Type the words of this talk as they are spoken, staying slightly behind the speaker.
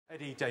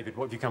Eddie, David,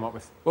 what have you come up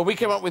with? Well, we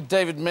came up with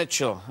David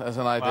Mitchell as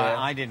an idea. Well,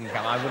 I didn't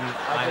come.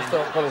 I just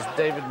thought, well, it's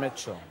David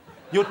Mitchell.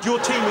 Your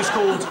team was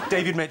called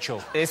David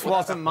Mitchell. This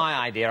wasn't my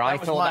idea. I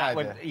thought that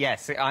would...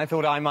 Yes, I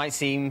thought I might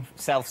seem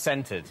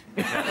self-centred.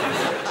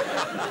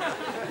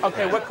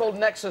 OK, we're called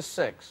Nexus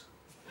 6.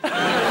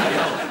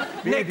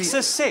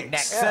 Nexus 6?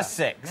 Nexus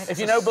 6. If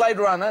you know Blade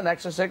Runner,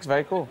 Nexus 6,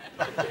 very cool.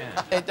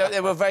 Yeah. They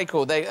were very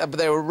cool. They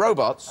were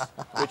robots,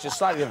 which is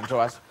slightly different to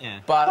us. Yeah.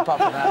 But apart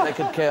from that, they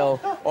could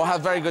kill or have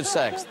very good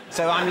sex.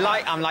 So I'm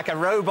like a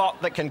robot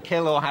that can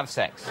kill or have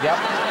sex. Yep.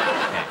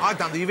 Yeah. I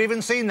don't think you've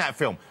even seen that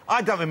film.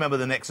 I don't remember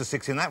the Nexus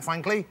 6 in that,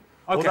 frankly.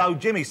 Okay. Although,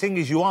 Jimmy, seeing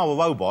as you are a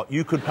robot,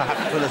 you could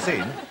perhaps fill us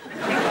in.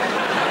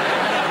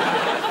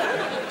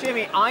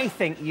 Jimmy, I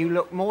think you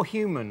look more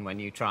human when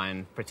you try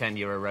and pretend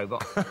you're a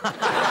robot. The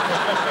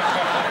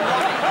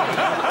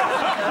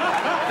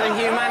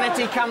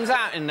humanity comes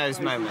out in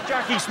those moments.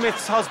 Jackie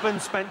Smith's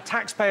husband spent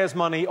taxpayers'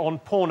 money on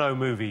porno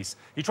movies.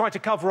 He tried to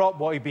cover up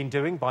what he'd been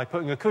doing by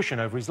putting a cushion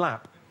over his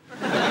lap.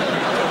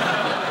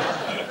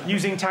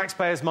 Using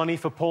taxpayers' money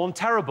for porn,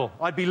 terrible.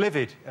 I'd be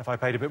livid if I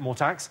paid a bit more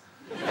tax.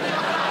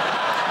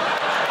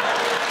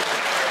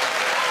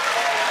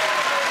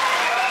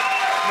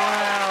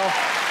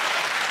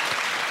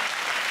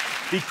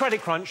 The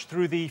credit crunch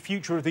threw the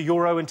future of the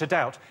euro into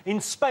doubt. In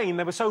Spain,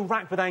 they were so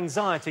racked with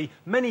anxiety,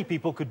 many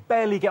people could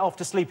barely get off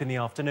to sleep in the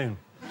afternoon.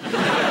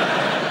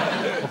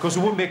 Of course,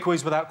 it wouldn't be a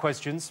quiz without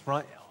questions,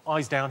 right?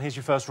 Eyes down, here's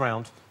your first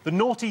round. The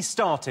naughties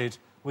started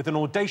with an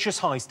audacious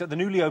heist at the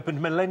newly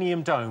opened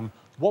Millennium Dome.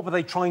 What were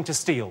they trying to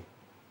steal?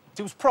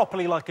 It was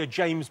properly like a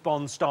James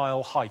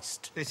Bond-style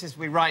heist.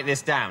 We write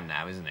this down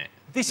now, isn't it?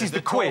 This is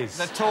the quiz.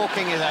 The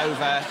talking is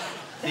over,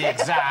 the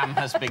exam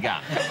has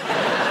begun.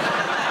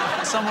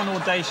 Someone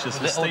audacious.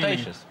 Was it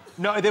audacious?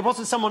 No, there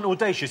wasn't someone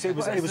audacious. It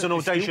was an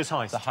audacious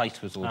heist. The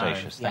heist was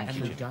audacious. Thank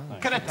you, Jim.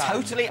 Can a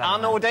totally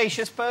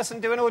unaudacious person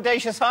do an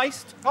audacious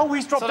heist? Oh,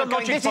 he's dropped a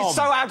logic This bomb. is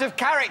so out of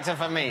character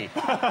for me.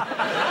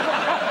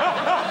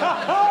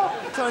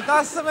 Sorry,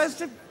 that's the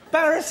most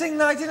embarrassing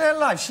night in her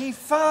life. She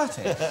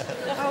farted.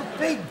 Oh,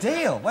 big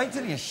deal. Wait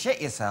till you shit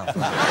yourself.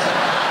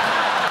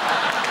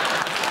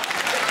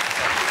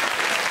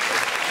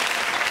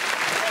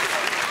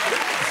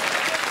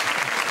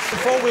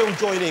 Before we all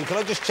join in, can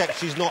I just check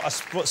she's not a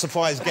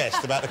surprise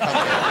guest about the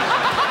company?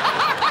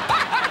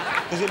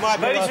 Because it might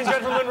be... Ladies and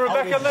gentlemen,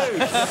 Rebecca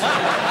Lewis.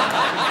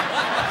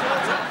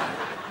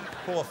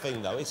 Poor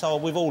thing, though. It's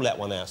we've all let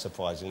one out,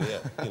 surprisingly,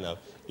 you know,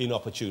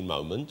 inopportune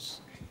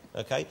moments,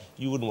 OK?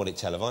 You wouldn't want it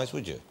televised,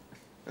 would you?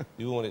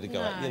 You wouldn't want it to go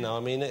out, you know,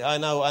 I mean, I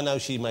know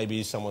she maybe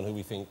is someone who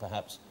we think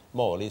perhaps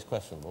morally is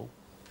questionable,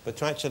 but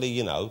to actually,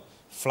 you know,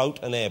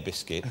 float an air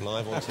biscuit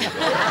live on TV...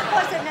 That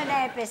wasn't an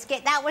air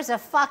biscuit, that was a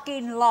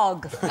fucking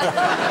log.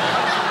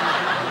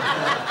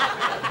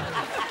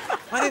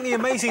 I think the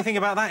amazing thing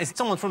about that is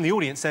someone from the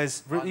audience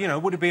says, you know,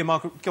 would it be a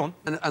Margaret... Go on.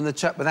 And the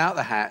chap without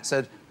the hat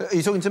said, are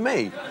you talking to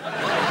me? No,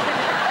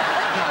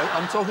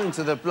 I'm talking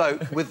to the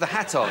bloke with the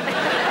hat on.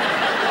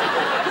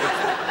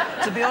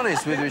 To be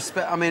honest, with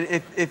respect, I mean,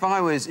 if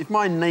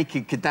my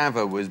naked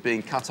cadaver was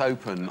being cut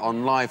open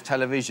on live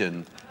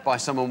television by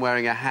someone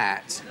wearing a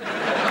hat,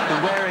 the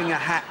wearing a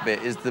hat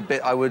bit is the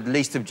bit I would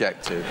least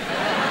object to.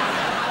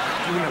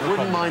 I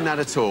wouldn't mind that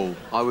at all.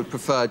 I would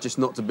prefer just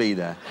not to be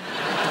there.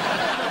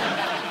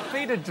 If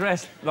he'd have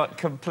dressed like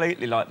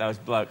completely like those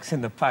blokes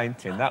in the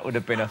painting, that would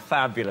have been a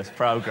fabulous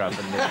programme,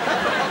 wouldn't it?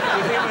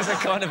 If he was a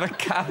kind of a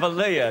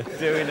cavalier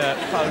doing a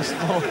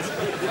post-mortem.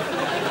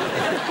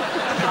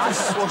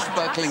 Just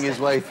swashbuckling his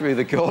way through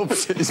the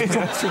corpses. With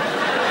a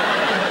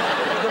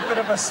bit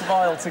of a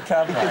smile to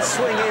camera. He could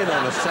swing in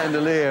on a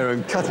chandelier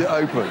and cut it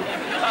open.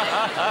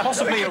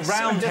 Possibly a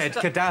roundhead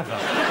cadaver.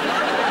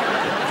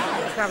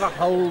 Have a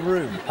whole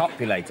room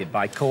populated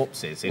by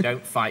corpses who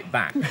don't fight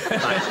back,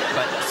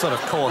 but sort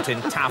of caught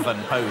in tavern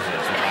poses.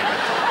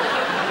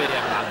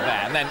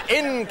 And then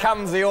in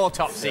comes the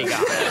autopsy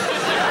guy.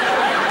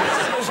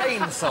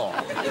 Chainsaw.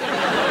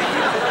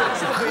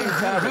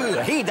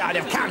 He died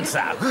of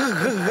cancer.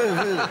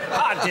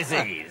 Heart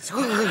disease.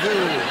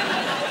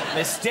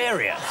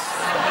 Mysterious.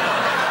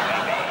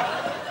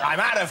 I'm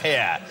out of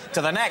here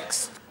to the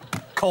next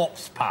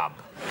corpse pub.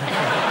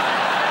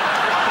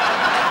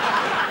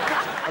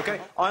 OK,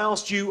 I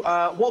asked you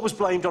what was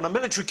blamed on a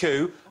military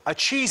coup, a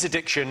cheese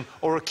addiction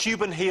or a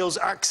Cuban heels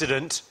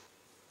accident.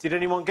 Did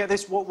anyone get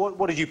this?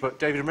 What did you put,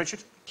 David and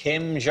Richard?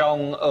 Kim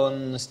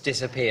Jong-un's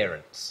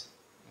disappearance.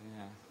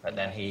 Yeah. But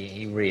then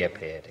he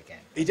reappeared again.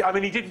 I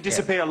mean, he didn't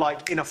disappear,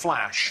 like, in a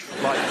flash.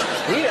 Like...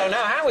 We don't know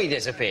how he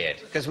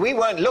disappeared, because we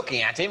weren't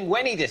looking at him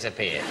when he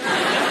disappeared.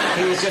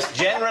 He was just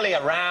generally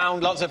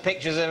around, lots of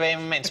pictures of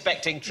him,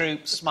 inspecting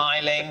troops,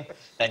 smiling.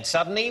 Then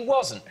suddenly he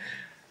wasn't.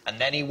 And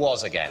then he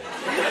was again.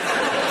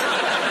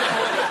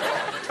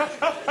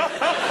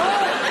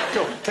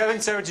 Cool. Kevin,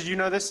 Sarah, did you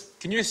know this?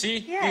 Can you see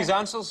these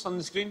answers on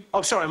the screen?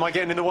 Oh, sorry, am I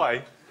getting in the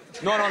way?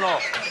 No.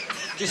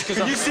 Just because...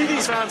 Can you see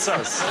these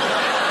answers?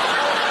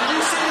 Can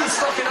you see these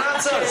fucking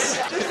answers?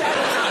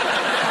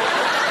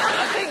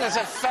 I think that's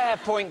a fair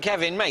point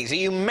Kevin makes. That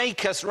you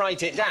make us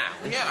write it down,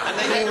 and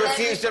then you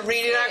refuse to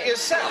read it out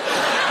yourself.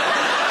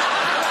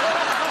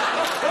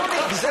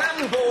 The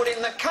exam board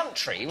in the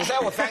country was, oh,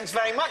 well, thanks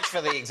very much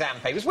for the exam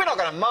papers. We're not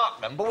going to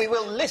mark them, but we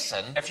will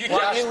listen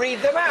while you read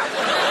them out.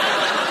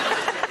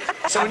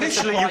 So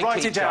initially you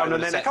write it down,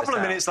 and then a couple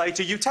of minutes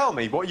later you tell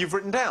me what you've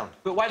written down.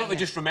 But why don't we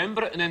just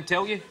remember it and then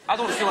tell you? I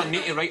don't feel I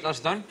need to write this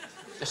down.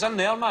 It's in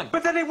there, man.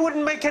 But then it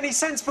wouldn't make any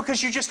sense,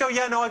 because you just go,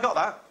 yeah, no, I got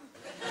that.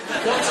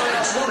 Once I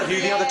ask one of you,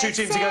 the other two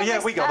teams to go,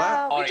 yeah, we got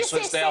that. All right, so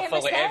it's there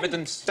for the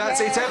evidence.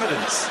 That's it's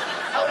evidence.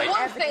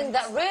 One thing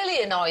that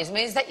really annoys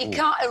me is that you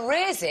can't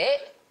erase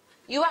it.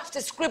 You have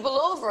to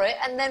scribble over it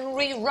and then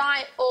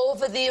rewrite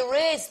over the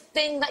erased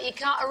thing that you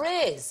can't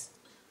erase.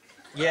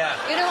 Yeah.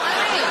 You know what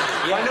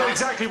I mean? I know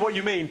exactly what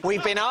you mean.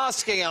 We've been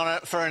asking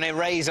for an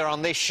eraser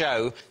on this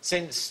show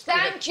since...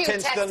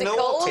 Since the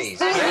noughties.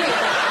 Thank you.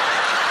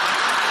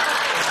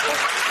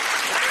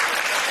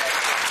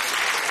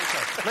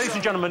 Ladies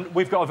and gentlemen,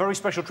 we've got a very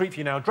special treat for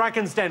you now.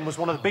 Dragon's Den was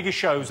one of the biggest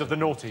shows of the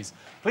noughties.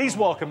 Please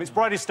welcome its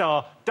brightest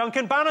star,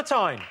 Duncan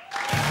Bannatyne.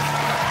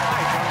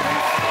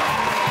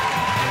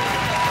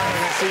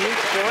 See you? You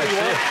all right? You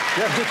well?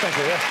 Yeah, good, thank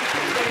you, yeah.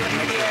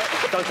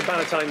 Duncan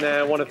Bannatyne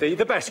there, one of the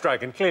best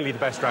dragon, clearly the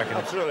best dragon.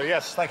 Absolutely,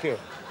 yes, thank you.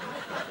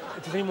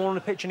 Does anyone want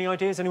to pitch any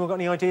ideas? Anyone got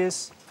any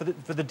ideas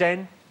for the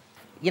den?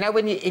 You know,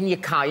 when you're in your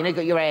car, you know, you've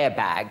got your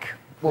airbag,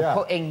 we're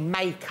putting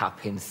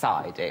makeup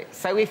inside it.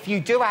 So if you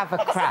do have a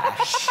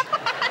crash,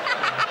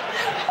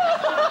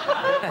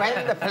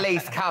 when the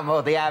police come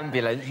or the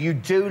ambulance, you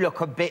do look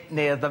a bit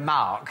near the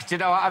mark. Do you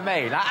know what I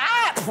mean? Like,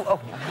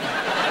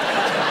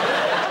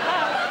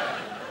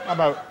 I'm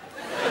out.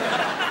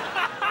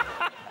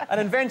 An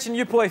invention,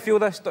 you probably feel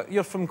this,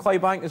 you're from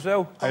Clydebank as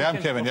well. I am,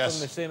 Kevin, yes.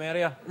 from the same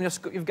area.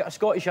 You've got a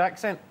Scottish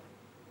accent.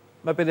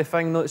 Maybe the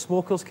thing that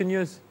smokers can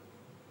use.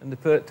 And they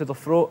put it to their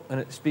throat and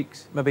it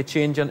speaks. Maybe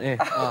change into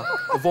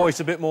a voice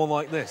a bit more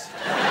like this. So,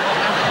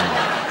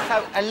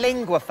 a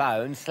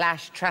linguaphone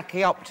 /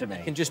 tracheotomy.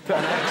 You can just put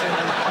an accent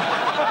in.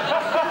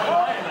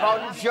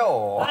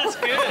 Bonjour. That's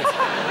good.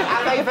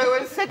 Avez-vous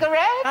a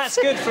cigarette? That's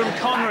good, from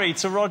Connery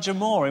to Roger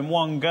Moore in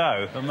one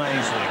go.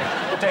 Amazing.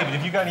 David,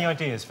 have you got any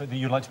ideas that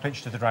you'd like to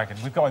pitch to the dragon?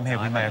 We've got him here,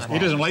 we may as well.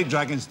 He doesn't like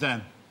Dragon's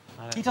Den.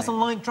 He doesn't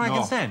like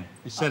Dragon's Den?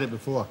 He said it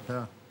before,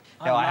 yeah.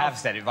 No, I have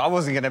said it, but I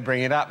wasn't going to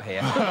bring it up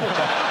here.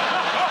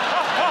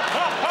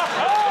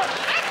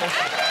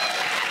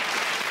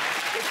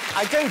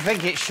 I don't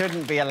think it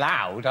shouldn't be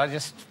allowed. I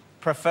just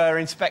prefer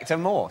Inspector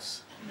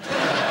Morse.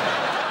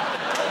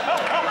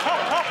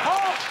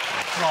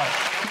 Right.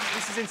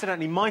 This is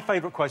incidentally my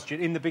favourite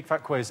question in the Big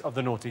Fat Quiz of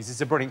the noughties.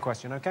 It's a brilliant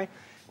question, OK?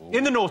 Ooh.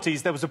 In the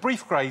noughties, there was a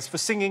brief craze for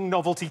singing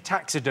novelty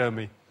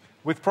taxidermy,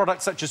 with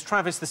products such as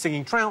Travis the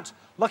Singing Trout,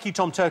 Lucky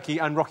Tom Turkey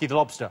and Rocky the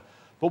Lobster.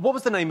 But what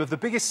was the name of the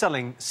biggest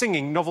selling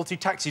singing novelty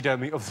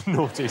taxidermy of the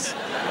noughties?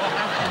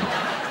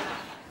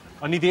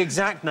 I need the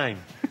exact name.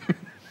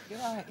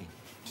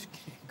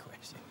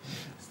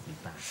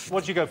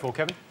 What did you go for,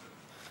 Kevin?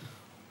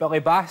 Billy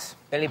Bass.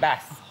 Billy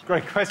Bass.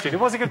 Great question. It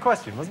was a good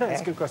question, wasn't it?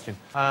 It's a good question.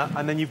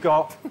 And then you've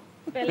got...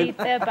 Billy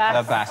the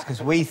Bass. The Bass,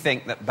 because we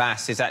think that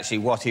Bass is actually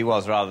what he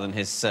was rather than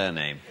his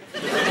surname.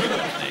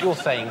 You're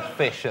saying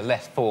fish are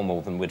less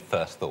formal than we'd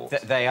first thought.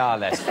 They are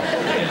less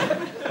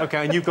formal.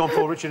 OK, and you've gone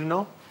for Richard and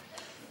Noel?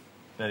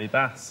 Billy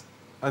Bass.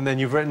 And then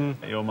you've written...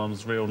 Your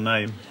mum's real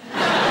name.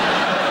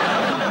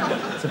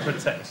 To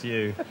protect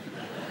you.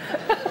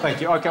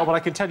 Thank you. OK, well, I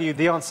can tell you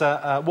the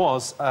answer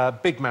was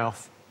Big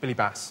Mouth Billy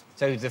Bass.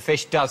 So the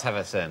fish does have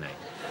a surname?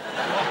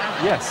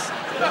 Yes.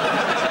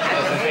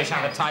 Does the fish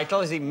have a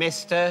title? Is he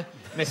Mr.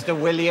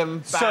 William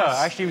Bass? Sir.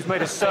 Actually, he was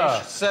made a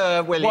Sir.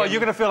 Sir William... Well, you're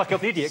going to feel like an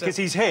idiot because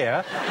he's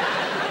here,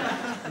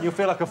 and you'll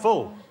feel like a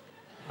fool.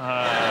 Is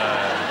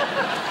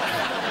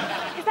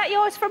that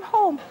yours from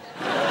home?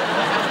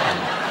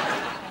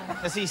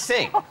 Does he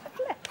sing?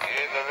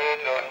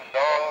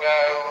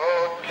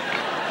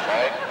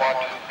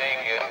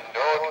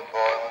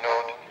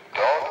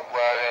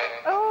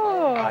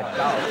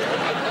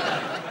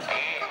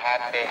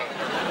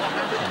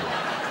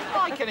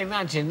 I can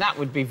imagine that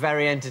would be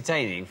very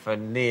entertaining for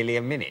nearly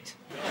a minute.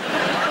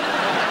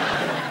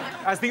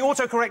 As the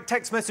autocorrect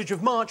text message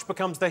of March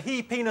becomes the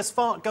he penis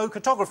fart go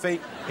cartography,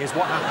 here's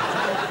what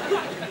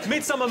happened.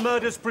 Midsummer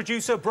Murders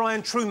producer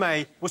Brian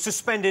Truemay was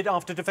suspended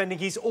after defending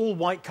his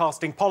all-white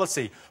casting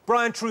policy.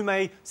 Brian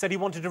Truemay said he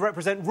wanted to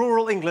represent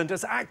rural England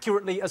as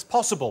accurately as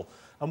possible.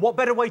 And what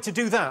better way to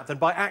do that than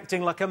by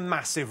acting like a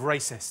massive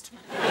racist?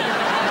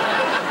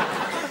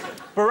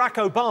 Barack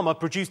Obama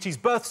produced his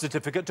birth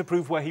certificate to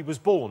prove where he was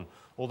born,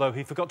 although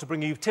he forgot to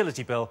bring a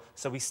utility bill,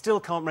 so he still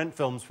can't rent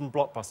films from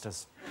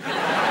Blockbusters.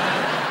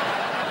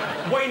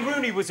 Wayne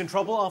Rooney was in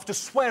trouble after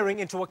swearing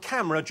into a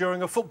camera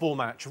during a football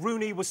match.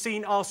 Rooney was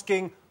seen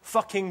asking,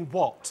 "Fucking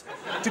what?"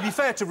 To be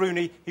fair to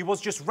Rooney, he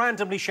was just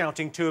randomly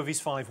shouting 2 of his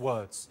 5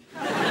 words. It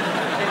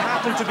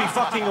happened to be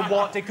fucking and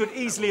what. It could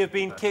easily have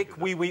been kick,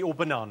 wee-wee or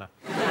banana.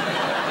 That's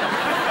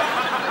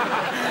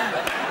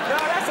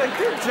a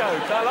good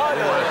joke. I like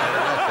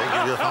that.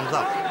 Give you a thumbs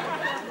up.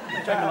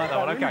 Like that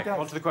one. OK,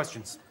 on to the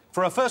questions.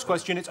 For our first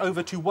question, it's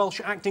over to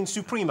Welsh acting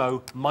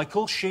supremo,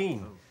 Michael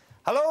Sheen.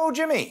 Hello,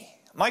 Jimmy.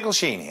 Michael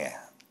Sheen here.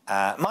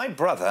 My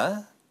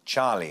brother,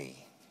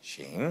 Charlie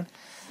Sheen,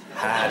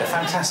 had a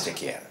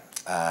fantastic year.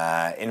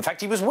 In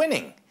fact, he was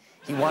winning.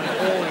 He won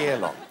all year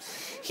long.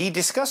 He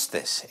discussed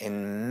this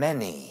in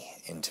many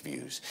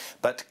interviews.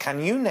 But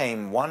can you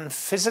name one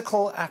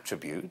physical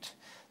attribute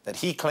that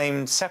he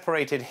claimed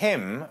separated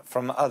him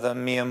from other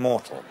mere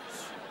mortals?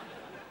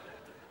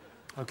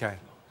 OK.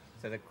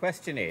 So the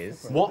question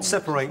is... What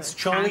separates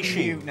Charlie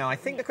Sheen? No, I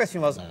think the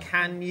question was,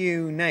 can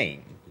you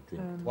name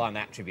one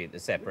attribute that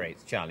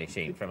separates Charlie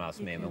Sheen from us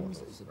mere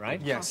mortals, right?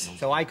 Yes.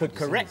 So I could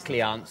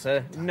correctly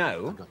answer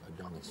no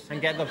and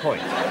get the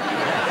point.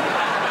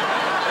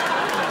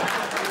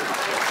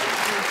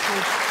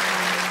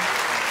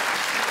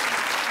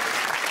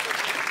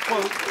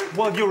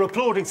 Well, you're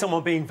applauding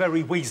someone being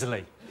very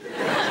weaselly.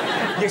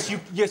 Yes,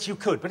 you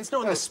could, but it's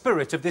not in the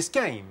spirit of this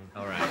game.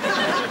 All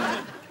right.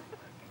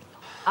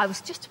 I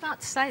was just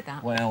about to say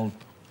that. Well, we'll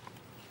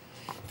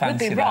be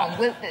fancy wrong,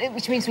 that.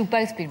 which means we'll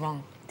both be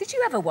wrong. Did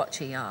you ever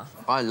watch ER?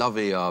 I love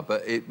ER,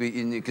 but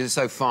because it's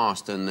so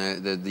fast and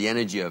the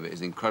energy of it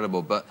is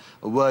incredible. But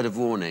a word of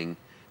warning,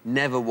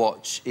 never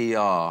watch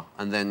ER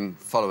and then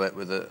follow it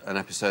with an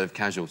episode of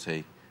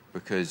Casualty,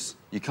 because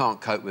you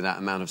can't cope with that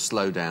amount of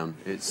slowdown.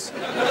 It's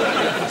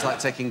like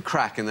taking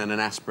crack and then an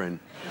aspirin.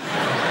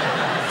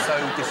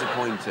 So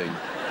disappointing.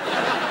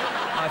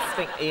 I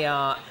think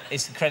ER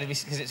is incredibly...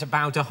 because it's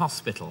about a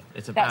hospital.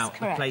 It's about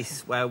a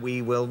place where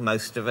we will,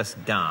 most of us,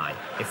 die.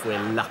 If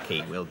we're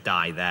lucky, we'll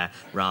die there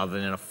rather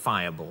than in a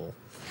fireball.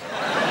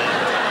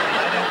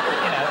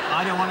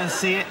 I don't want to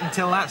see it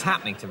until that's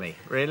happening to me,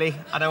 really.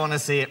 I don't want to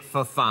see it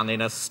for fun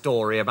in a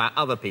story about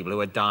other people who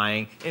are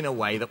dying in a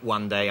way that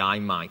one day I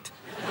might.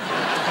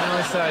 Can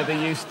I say there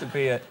used to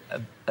be a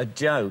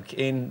joke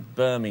in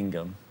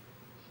Birmingham?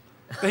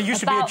 There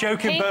used to be a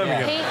joke in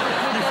Birmingham.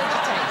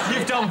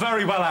 You've done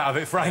very well out of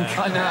it, Frank.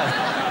 I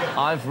know.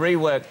 I've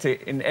reworked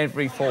it in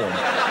every form.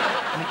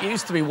 And it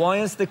used to be, why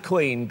has the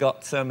Queen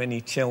got so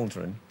many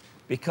children?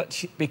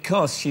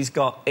 Because she's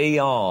got ER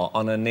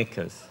on her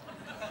knickers.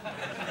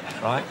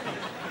 Right?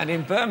 And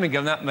in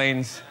Birmingham, that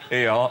means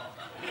ER.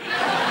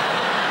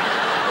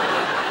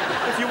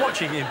 If you're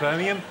watching it in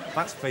Birmingham,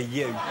 that's for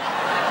you.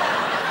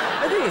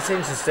 I think it's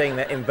interesting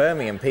that in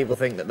Birmingham people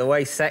think that the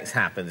way sex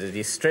happens is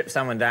you strip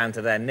someone down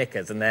to their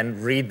knickers and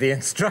then read the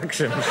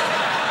instructions.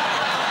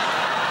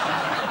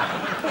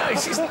 No,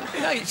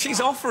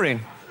 she's offering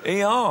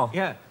ER.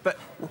 Yeah, but...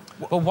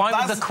 Well, why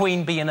would the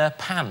Queen be in her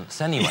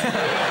pants, anyway? At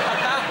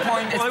that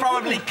point, it's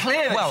probably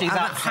clear that she's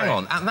up for it. Hang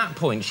on, at that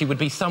point, she would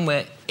be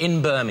somewhere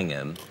in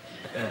Birmingham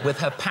with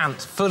her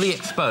pants fully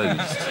exposed.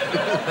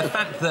 The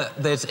fact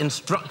that there's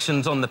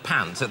instructions on the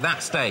pants at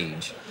that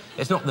stage,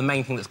 it's not the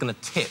main thing that's going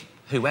to tip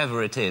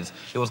whoever it is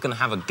who was going to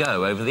have a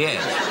go over the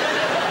edge.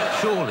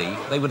 Surely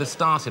they would have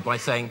started by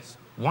saying,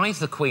 why is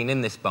the Queen in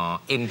this bar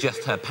in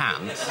just her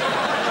pants?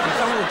 And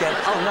someone would get,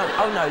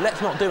 oh no, let's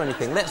not do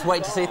anything. Let's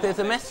wait to see if there's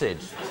a message.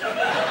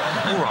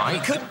 All right.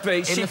 It could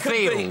be.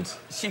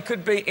 She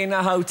could be in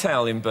a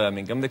hotel in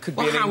Birmingham. There could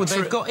be how would they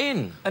have got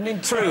in? An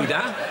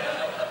intruder.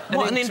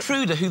 An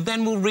intruder who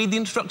then will read the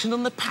instructions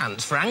on the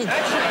pants, Frank?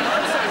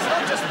 Actually, it's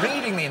not just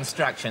reading the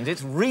instructions,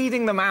 it's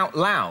reading them out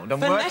loud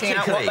and working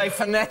out what they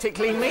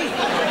phonetically mean.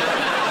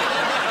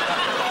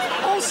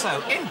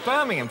 Also, in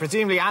Birmingham,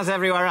 presumably as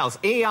everywhere else,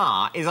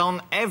 ER is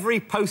on every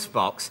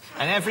postbox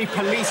and every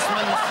policeman's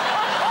head.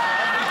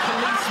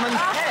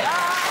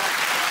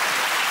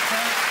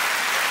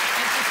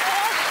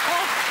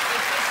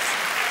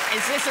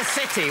 Is this a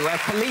city where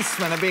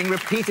policemen are being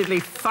repeatedly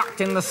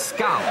fucked in the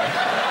skull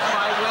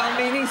by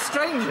well-meaning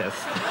strangers?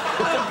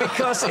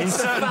 Because in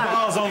certain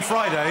bars on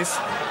Fridays.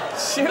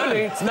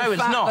 Surely no,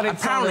 it's not.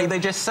 Apparently, they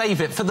just save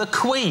it for the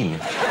Queen.